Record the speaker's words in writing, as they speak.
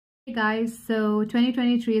Hey guys, so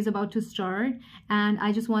 2023 is about to start, and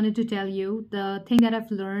I just wanted to tell you the thing that I've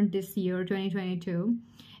learned this year, 2022,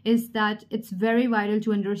 is that it's very vital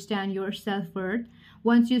to understand your self-worth.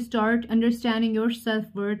 Once you start understanding your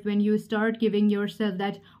self-worth, when you start giving yourself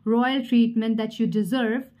that royal treatment that you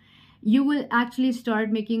deserve, you will actually start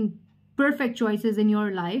making perfect choices in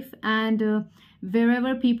your life. And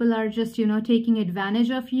wherever people are just, taking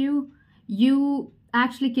advantage of you, you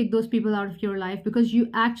actually kick those people out of your life because you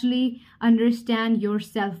actually understand your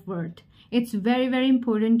self-worth. It's very, very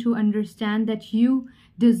important to understand that you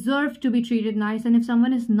deserve to be treated nice, and if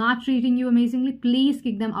someone is not treating you amazingly, please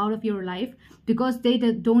kick them out of your life because they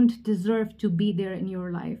don't deserve to be there in your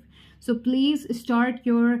life. So please start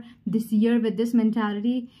this year with this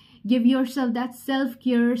mentality. Give yourself that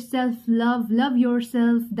self-care, self-love, love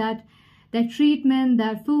yourself, that treatment,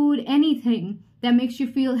 that food, anything that makes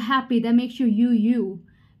you feel happy, that makes you.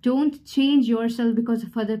 Don't change yourself because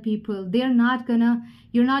of other people. You're not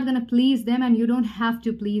gonna please them, and you don't have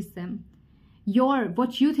to please them.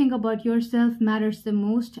 What you think about yourself matters the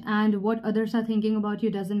most, and what others are thinking about you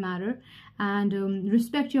doesn't matter. And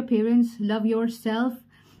respect your parents, love yourself,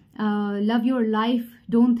 love your life.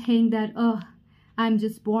 Don't think that, oh, I'm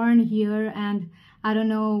just born here and I don't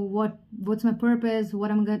know what's my purpose, what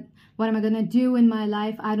am I gonna do in my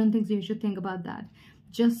life. I don't think so. You should think about that.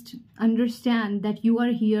 Just understand that you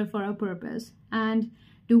are here for a purpose and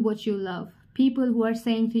do what you love. People who are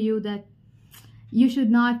saying to you that you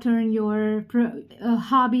should not turn your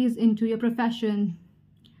hobbies into your profession,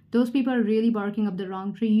 those people are really barking up the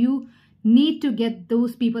wrong tree. You need to get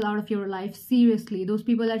those people out of your life. Seriously, those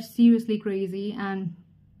people are seriously crazy, and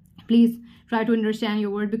please try to understand your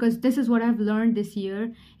worth, because this is what I've learned this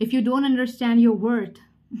year. If you don't understand your worth,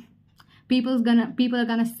 people are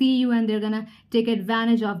gonna see you and they're gonna take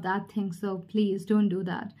advantage of that thing. So please don't do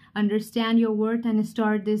that. Understand your worth and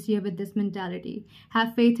start this year with this mentality.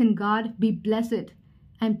 Have faith in God, be blessed,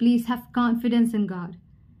 and please have confidence in God.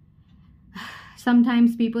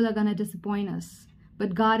 Sometimes people are gonna disappoint us,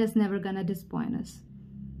 but God is never gonna disappoint us.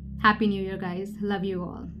 Happy New Year, guys. Love you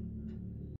all.